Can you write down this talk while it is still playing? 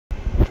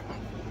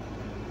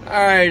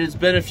Alright, it's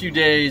been a few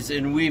days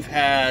and we've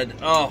had,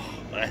 a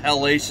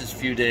hellacious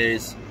few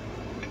days.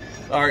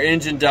 Our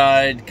engine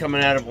died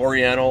coming out of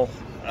Oriental.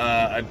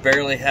 I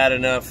barely had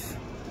enough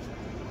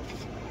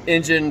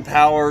engine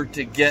power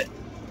to get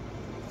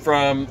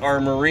from our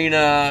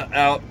marina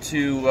out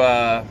to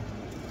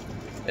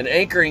an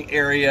anchoring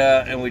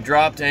area, and we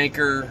dropped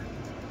anchor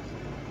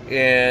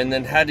and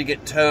then had to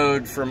get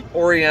towed from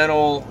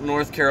Oriental,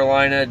 North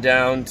Carolina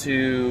down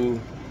to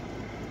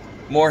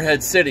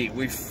Morehead City.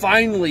 We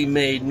finally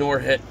made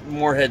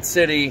Morehead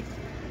City,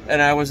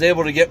 and I was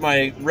able to get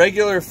my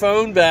regular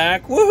phone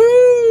back.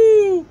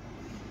 Woohoo!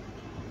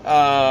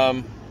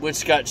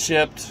 Which got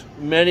shipped.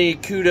 Many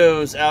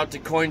kudos out to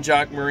Coin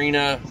Jock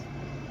Marina.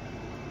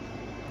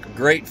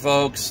 Great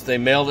folks. They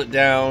mailed it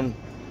down.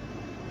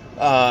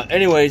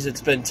 Anyways,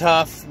 it's been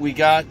tough. We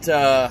got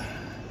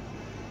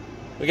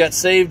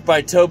saved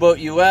by Towboat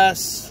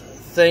US.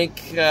 Thank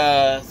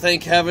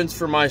heavens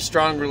for my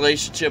strong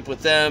relationship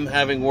with them,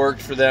 having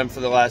worked for them for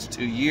the last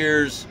 2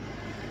 years.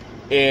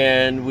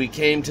 And we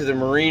came to the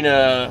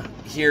marina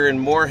here in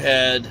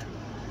Morehead,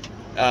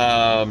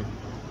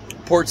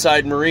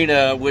 Portside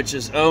Marina, which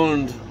is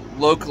owned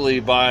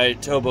locally by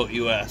Towboat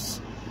US.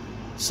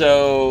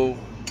 So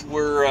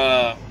we're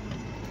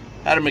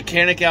had a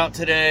mechanic out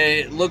today.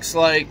 It looks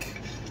like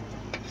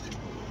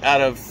out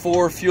of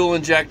 4 fuel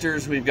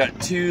injectors, we've got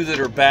 2 that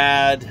are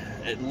bad,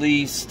 at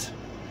least.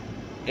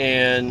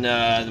 And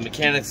the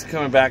mechanic's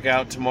coming back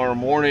out tomorrow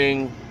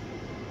morning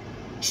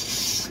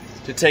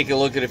to take a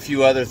look at a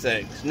few other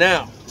things.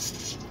 Now,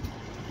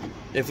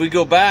 if we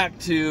go back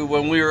to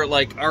when we were at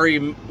like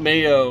Ari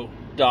Mayo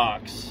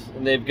docks,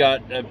 and they've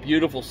got a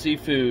beautiful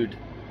seafood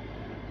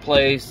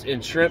place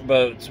in shrimp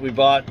boats. We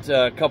bought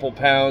a couple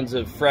pounds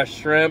of fresh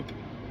shrimp,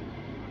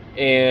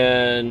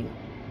 and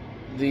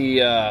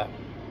the I'm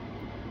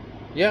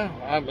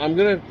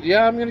gonna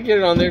get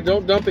it on there.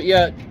 Don't dump it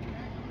yet.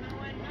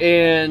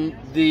 And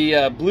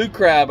the blue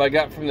crab I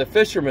got from the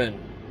fishermen.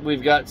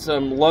 We've got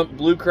some lump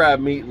blue crab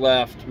meat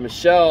left.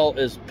 Michelle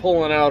is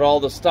pulling out all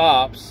the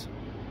stops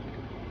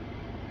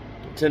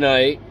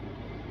tonight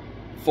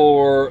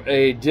for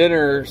a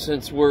dinner,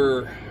 since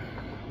we're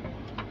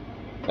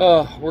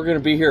gonna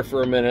be here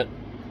for a minute.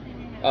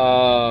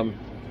 We're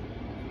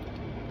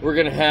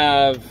gonna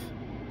have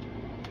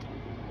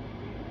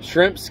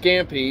shrimp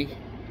scampi,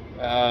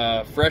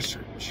 fresh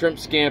shrimp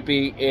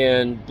scampi,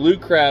 and blue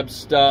crab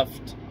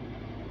stuffed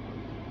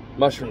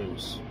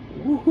mushrooms.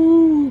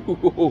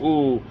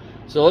 Woohoo!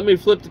 So let me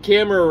flip the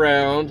camera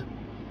around.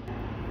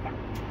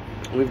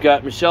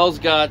 Michelle's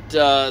got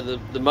the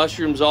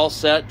mushrooms all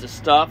set to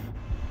stuff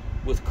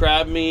with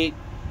crab meat.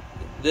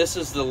 This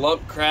is the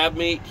lump crab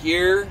meat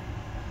here,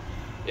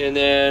 and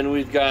then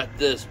we've got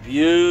this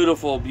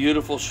beautiful,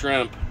 beautiful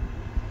shrimp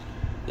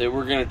that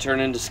we're going to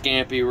turn into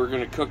scampi. We're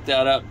going to cook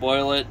that up,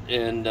 boil it,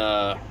 and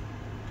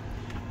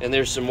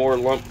there's some more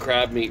lump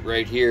crab meat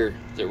right here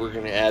that we're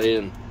going to add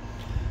in.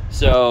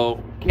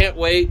 So can't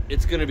wait.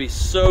 It's going to be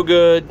so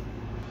good.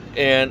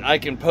 And I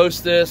can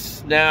post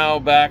this now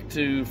back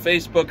to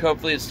Facebook.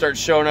 Hopefully it starts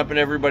showing up in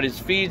everybody's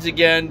feeds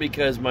again,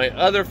 because my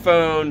other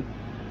phone,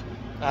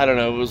 I don't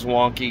know, it was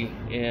wonky.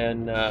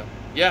 And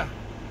yeah,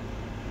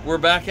 we're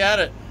back at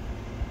it.